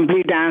 that's a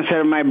complete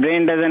answer. My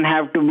brain doesn't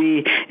have to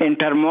be in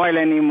turmoil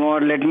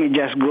anymore. Let me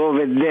just go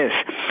with this.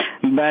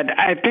 But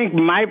I think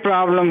my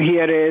problem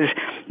here is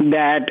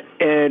that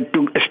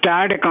to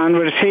start a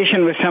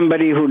conversation with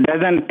somebody who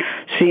doesn't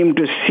seem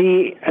to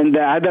see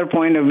the other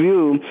point of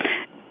view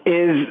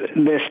is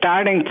the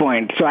starting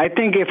point. So I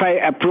think if I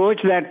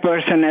approach that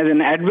person as an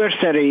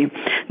adversary,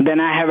 then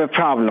I have a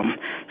problem.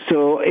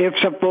 So if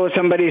suppose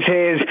somebody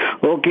says,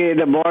 okay,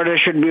 the border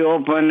should be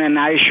open and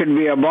I should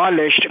be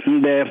abolished,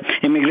 the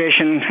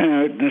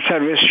immigration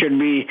service should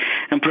be,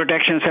 and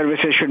protection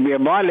services should be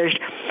abolished,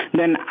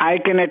 then I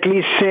can at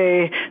least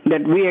say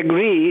that we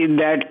agree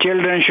that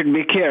children should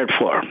be cared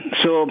for.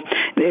 So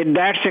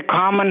that's a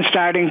common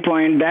starting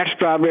point. That's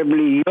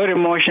probably your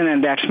emotion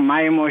and that's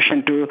my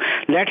emotion too.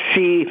 Let's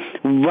see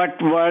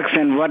what works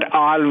and what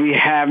all we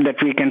have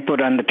that we can put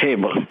on the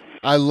table.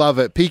 I love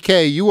it.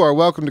 PK, you are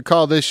welcome to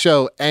call this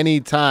show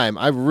anytime.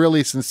 I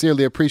really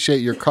sincerely appreciate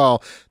your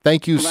call.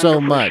 Thank you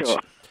so much. Sure.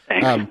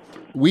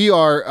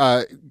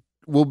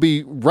 We'll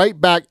be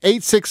right back.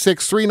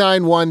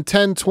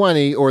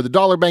 866-391-1020 or the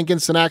Dollar Bank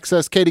Instant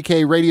Access,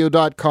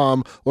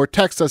 kdkradio.com, or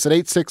text us at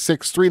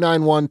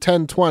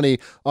 866-391-1020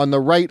 on the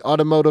Right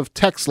Automotive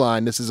text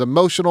line. This is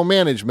Emotional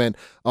Management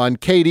on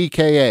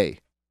KDKA.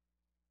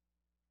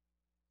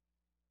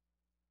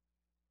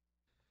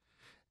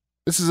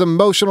 This is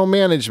Emotional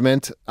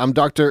Management. I'm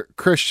Dr.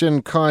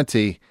 Christian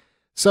Conte.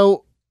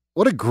 So,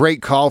 what a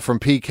great call from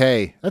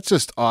PK. That's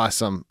just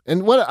awesome.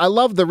 And what I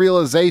love the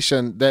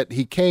realization that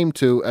he came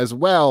to as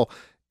well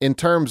in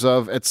terms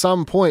of at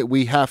some point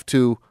we have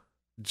to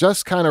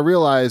just kind of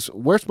realize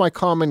where's my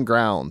common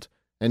ground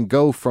and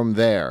go from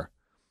there.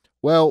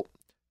 Well,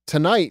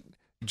 tonight,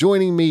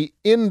 joining me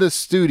in the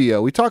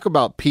studio, we talk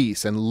about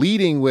peace and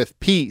leading with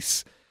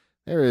peace.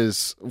 There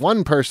is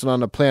one person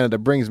on the planet that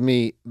brings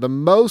me the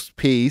most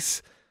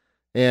peace,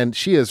 and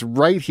she is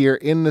right here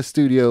in the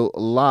studio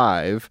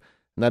live,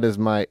 and that is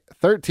my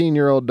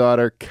 13-year-old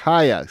daughter,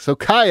 Kaya. So,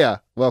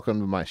 Kaya, welcome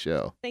to my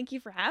show. Thank you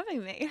for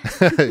having me.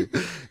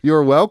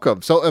 You're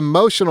welcome. So,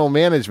 emotional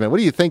management. What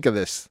do you think of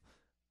this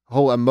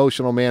whole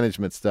emotional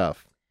management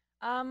stuff?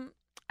 I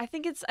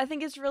think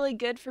it's really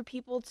good for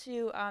people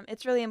to.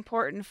 It's really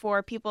important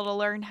for people to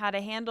learn how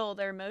to handle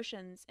their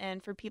emotions,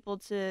 and for people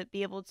to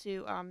be able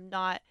to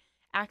not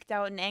act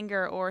out in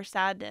anger or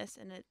sadness.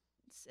 And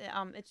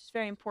it's just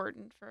very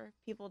important for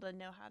people to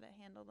know how to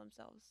handle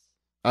themselves.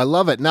 I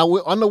love it. Now,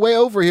 on the way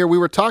over here, we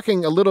were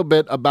talking a little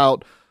bit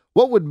about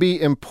what would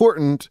be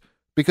important,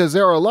 because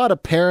there are a lot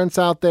of parents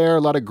out there,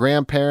 a lot of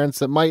grandparents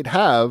that might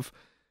have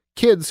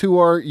kids who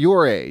are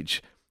your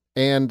age.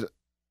 And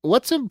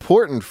what's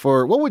important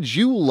what would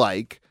you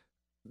like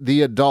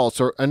the adults,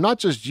 and not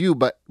just you,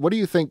 but what do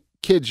you think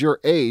kids your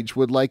age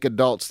would like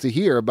adults to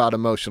hear about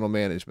emotional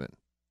management?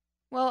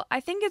 Well, I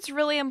think it's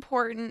really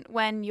important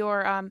when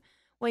you're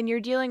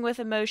dealing with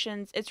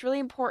emotions, it's really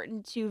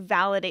important to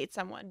validate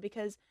someone,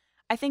 because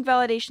I think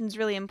validation is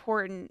really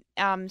important,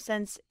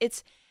 since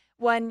it's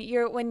when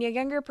your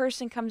younger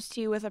person comes to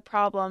you with a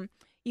problem,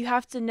 you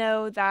have to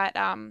know that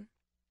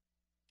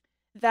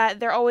that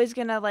they're always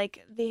gonna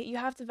you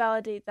have to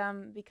validate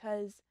them,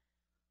 because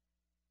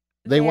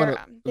they want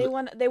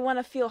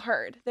to feel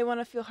heard. They want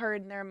to feel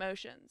heard in their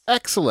emotions.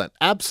 Excellent.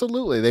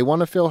 Absolutely. They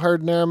want to feel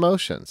heard in their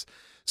emotions.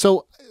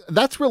 So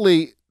that's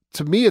really,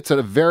 to me, it's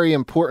a very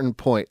important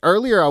point.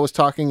 Earlier, I was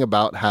talking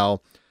about how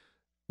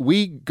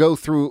we go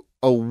through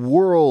a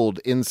world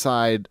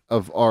inside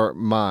of our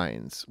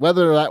minds,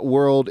 whether that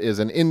world is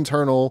an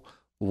internal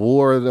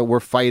war that we're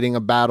fighting,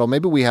 a battle.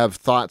 Maybe we have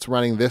thoughts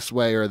running this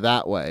way or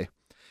that way.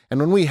 And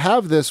when we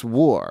have this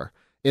war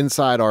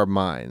inside our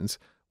minds,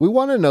 we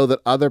want to know that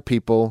other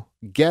people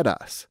get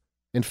us.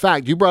 In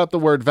fact, you brought up the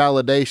word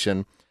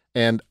validation,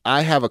 and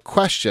I have a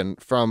question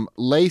from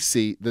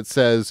Lacey that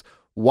says,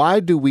 why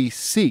do we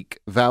seek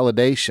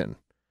validation?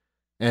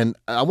 And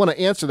I want to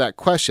answer that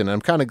question. I'm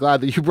kind of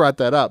glad that you brought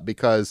that up,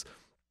 because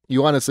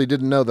you honestly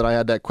didn't know that I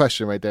had that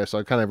question right there. So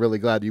I'm kind of really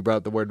glad you brought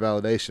up the word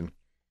validation.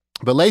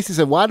 But Lacey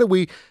said, why do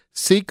we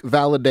seek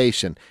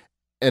validation?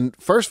 And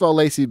first of all,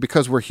 Lacey,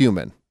 because we're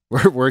human.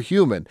 We're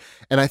human.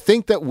 And I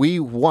think that we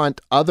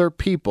want other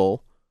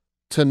people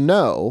to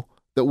know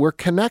that we're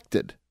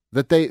connected,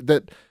 that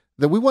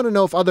we want to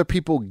know if other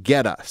people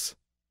get us.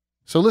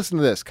 So listen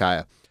to this,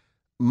 Kaya.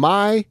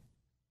 My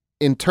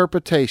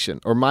interpretation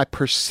or my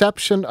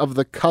perception of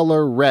the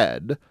color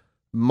red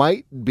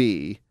might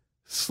be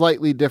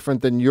slightly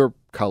different than your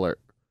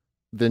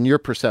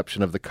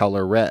perception of the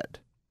color red.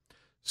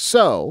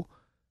 So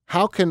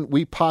how can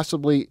we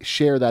possibly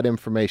share that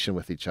information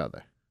with each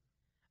other?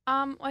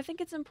 I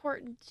think it's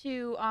important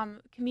to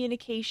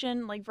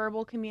communication, like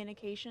verbal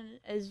communication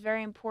is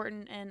very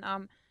important, and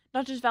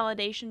not just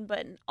validation, but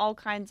in all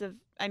kinds of,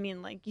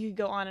 you could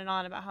go on and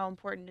on about how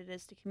important it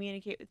is to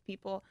communicate with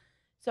people.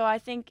 So I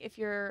think if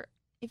you're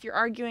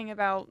arguing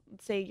about,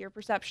 say, your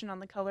perception on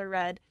the color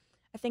red,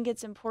 I think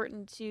it's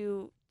important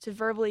to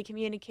verbally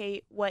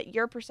communicate what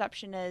your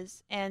perception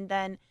is, and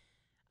then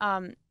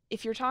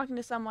if you're talking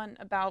to someone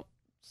about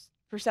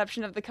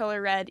perception of the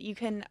color red, you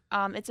can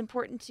it's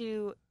important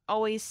to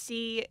always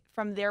see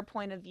from their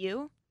point of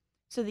view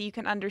so that you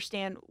can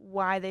understand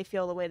why they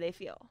feel the way they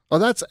feel. Well,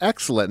 that's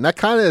excellent. And that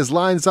kind of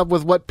lines up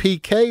with what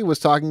PK was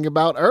talking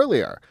about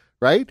earlier,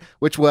 right?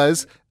 Which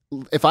was,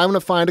 if I'm going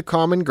to find a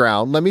common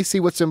ground, let me see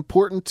what's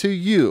important to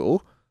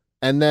you.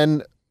 And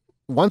then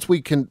once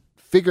we can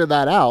figure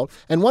that out,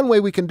 and one way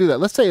we can do that,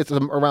 let's say it's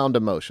around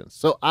emotions.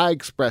 So I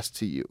express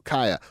to you,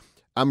 Kaya,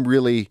 I'm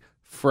really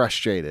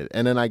frustrated.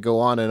 And then I go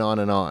on and on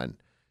and on.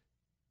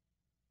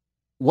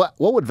 What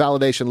would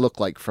validation look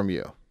like from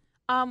you?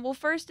 Well,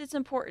 first, it's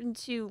important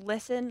to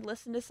listen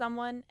to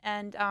someone,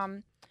 and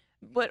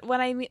but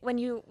when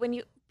you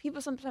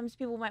sometimes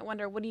people might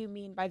wonder, what do you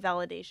mean by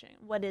validation?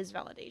 What is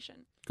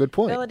validation? Good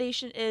point.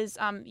 Validation is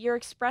you're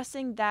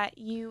expressing that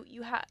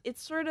you have.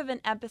 It's sort of an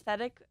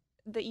empathetic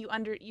that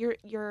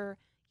you're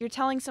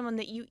telling someone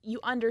that you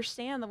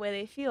understand the way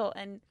they feel,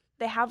 and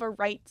they have a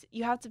right.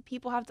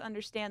 People have to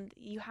understand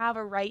that you have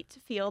a right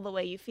to feel the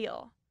way you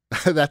feel.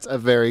 That's a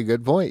very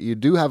good point. You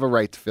do have a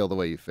right to feel the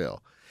way you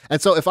feel. And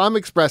so if I'm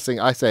expressing,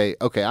 I say,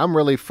 okay, I'm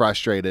really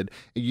frustrated.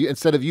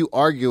 Instead of you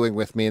arguing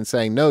with me and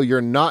saying, no,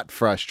 you're not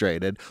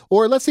frustrated.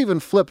 Or let's even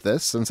flip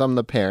this, since I'm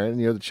the parent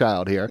and you're the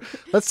child here.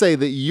 Let's say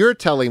that you're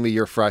telling me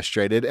you're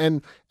frustrated.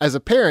 And as a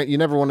parent, you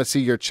never want to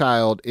see your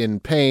child in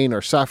pain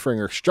or suffering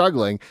or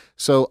struggling.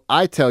 So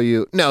I tell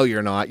you, no,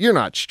 you're not. You're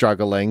not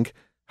struggling.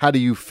 How do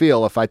you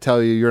feel if I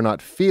tell you you're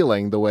not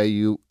feeling the way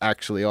you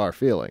actually are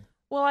feeling?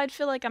 Well, I'd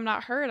feel like I'm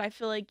not heard. I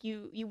feel like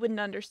you wouldn't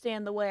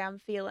understand the way I'm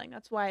feeling.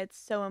 That's why it's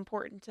so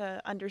important to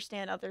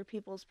understand other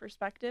people's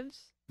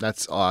perspectives.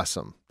 That's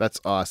awesome. That's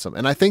awesome.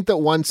 And I think that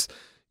once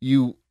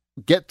you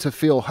get to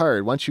feel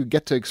heard, once you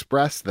get to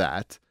express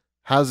that,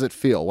 how does it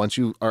feel once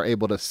you are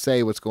able to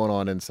say what's going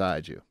on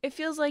inside you? It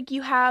feels like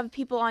you have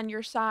people on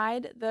your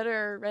side that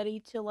are ready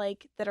to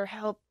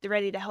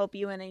ready to help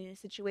you in any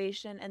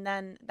situation, and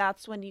then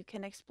that's when you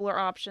can explore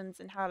options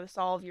and how to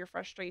solve your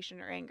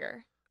frustration or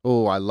anger.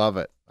 Oh, I love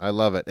it. I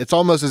love it. It's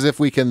almost as if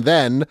we can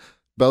then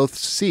both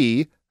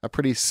see a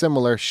pretty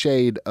similar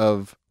shade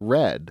of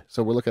red.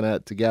 So we're looking at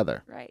it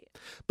together. Right.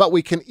 But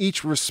we can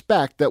each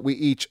respect that we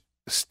each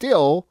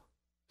still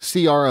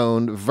see our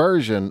own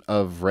version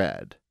of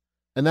red.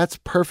 And that's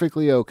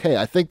perfectly okay.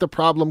 I think the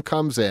problem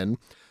comes in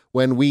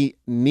when we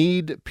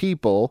need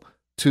people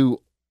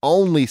to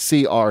only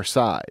see our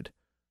side.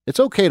 It's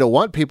okay to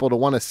want people to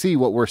want to see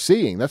what we're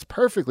seeing. That's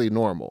perfectly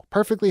normal,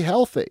 perfectly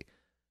healthy.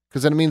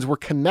 Because then it means we're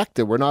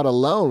connected. We're not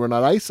alone. We're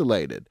not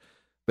isolated.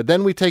 But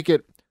then we take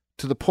it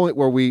to the point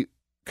where we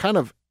kind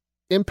of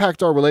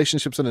impact our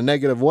relationships in a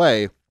negative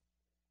way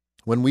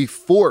when we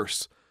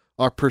force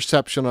our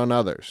perception on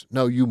others.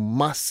 No, you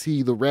must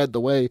see the red the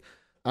way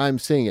I'm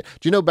seeing it.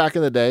 Do you know back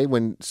in the day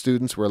when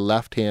students were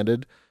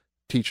left-handed,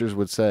 teachers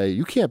would say,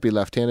 you can't be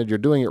left-handed. You're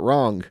doing it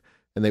wrong.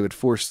 And they would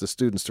force the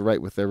students to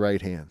write with their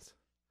right hands.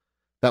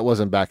 That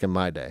wasn't back in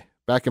my day.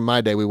 Back in my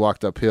day, we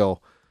walked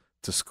uphill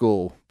to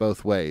school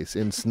both ways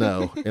in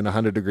snow in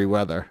 100-degree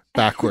weather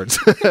backwards.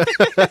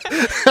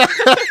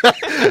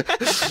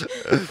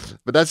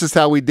 But that's just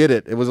how we did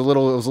it. It was a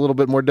little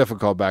bit more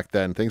difficult back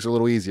then. Things are a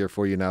little easier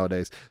for you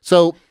nowadays.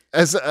 So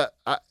as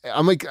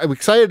I'm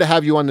excited to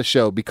have you on the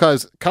show,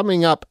 because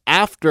coming up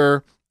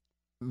after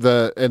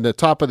in the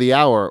top of the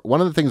hour,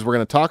 one of the things we're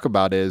going to talk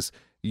about is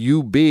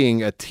you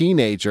being a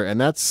teenager,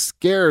 and that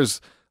scares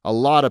a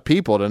lot of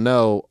people to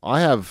know I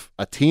have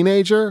a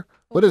teenager.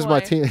 What is my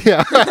teen?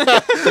 Yeah.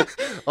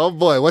 Oh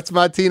boy, what's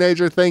my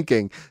teenager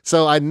thinking?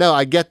 So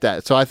I get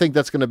that. So I think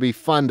that's going to be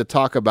fun to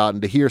talk about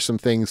and to hear some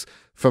things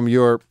from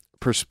your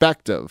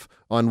perspective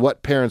on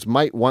what parents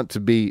might want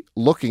to be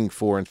looking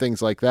for and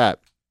things like that.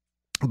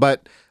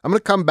 But I'm going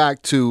to come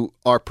back to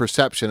our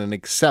perception and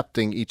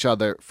accepting each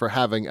other for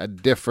having a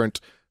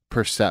different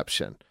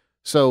perception.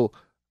 So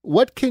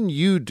what can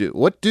you do?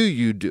 What do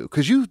you do?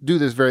 Because you do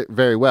this very,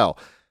 very well.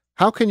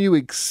 How can you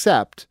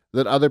accept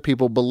that other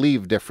people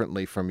believe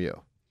differently from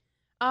you?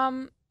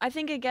 I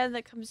think again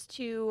that comes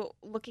to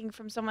looking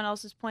from someone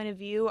else's point of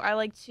view. I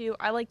like to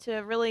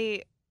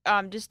really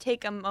just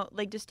take a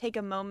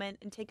moment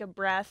and take a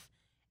breath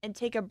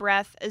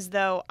as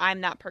though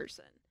I'm that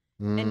person.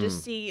 And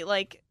just see,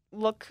 like,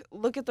 look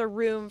at the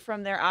room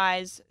from their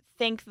eyes,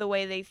 think the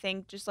way they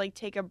think, just like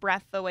take a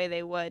breath the way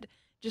they would.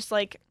 Just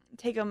like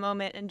take a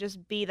moment and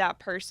just be that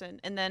person.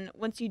 And then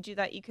once you do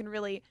that, you can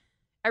really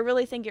I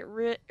really think it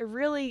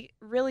really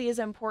is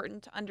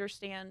important to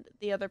understand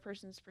the other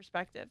person's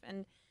perspective,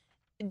 and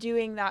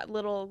doing that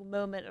little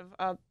moment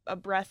of a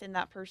breath in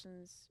that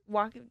person's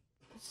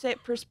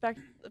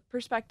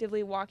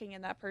perspectively walking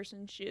in that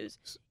person's shoes,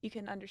 you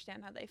can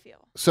understand how they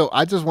feel. So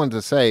I just wanted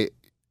to say,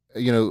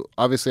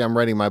 obviously I'm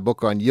writing my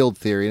book on yield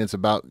theory, and it's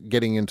about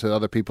getting into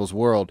other people's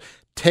world.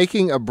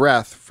 Taking a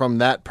breath from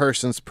that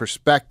person's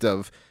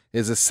perspective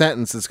is a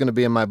sentence that's going to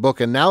be in my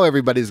book, and now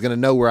everybody's going to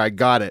know where I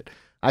got it.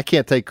 I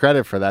can't take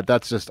credit for that.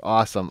 That's just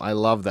awesome. I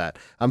love that.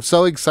 I'm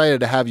so excited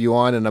to have you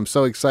on, and I'm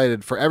so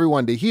excited for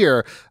everyone to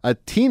hear a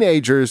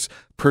teenager's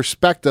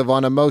perspective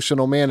on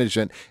emotional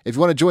management. If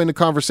you want to join the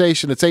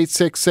conversation, it's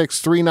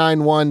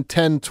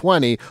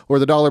 866-391-1020 or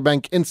the Dollar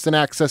Bank Instant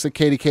Access at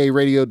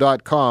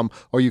kdkradio.com,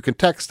 or you can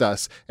text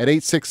us at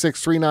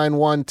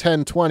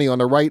 866-391-1020 on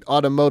the Right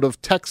Automotive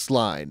text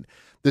line.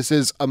 This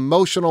is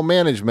Emotional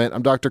Management.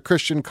 I'm Dr.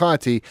 Christian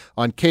Conte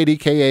on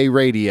KDKA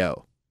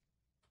Radio.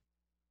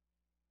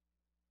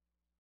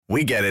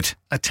 We get it.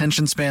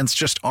 Attention spans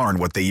just aren't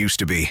what they used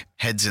to be.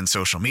 Heads in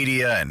social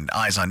media and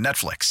eyes on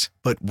Netflix.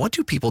 But what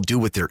do people do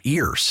with their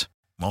ears?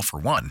 Well, for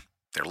one,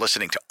 they're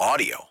listening to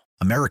audio.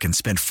 Americans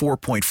spend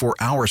 4.4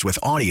 hours with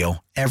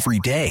audio every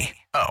day.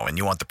 Oh, and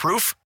you want the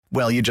proof?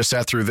 Well, you just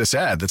sat through this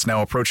ad that's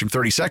now approaching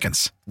 30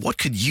 seconds. What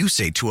could you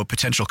say to a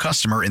potential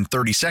customer in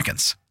 30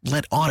 seconds?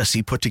 Let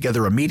Odyssey put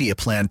together a media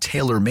plan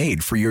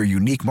tailor-made for your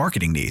unique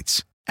marketing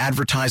needs.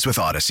 Advertise with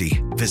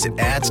Odyssey. Visit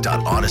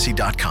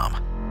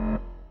ads.odyssey.com.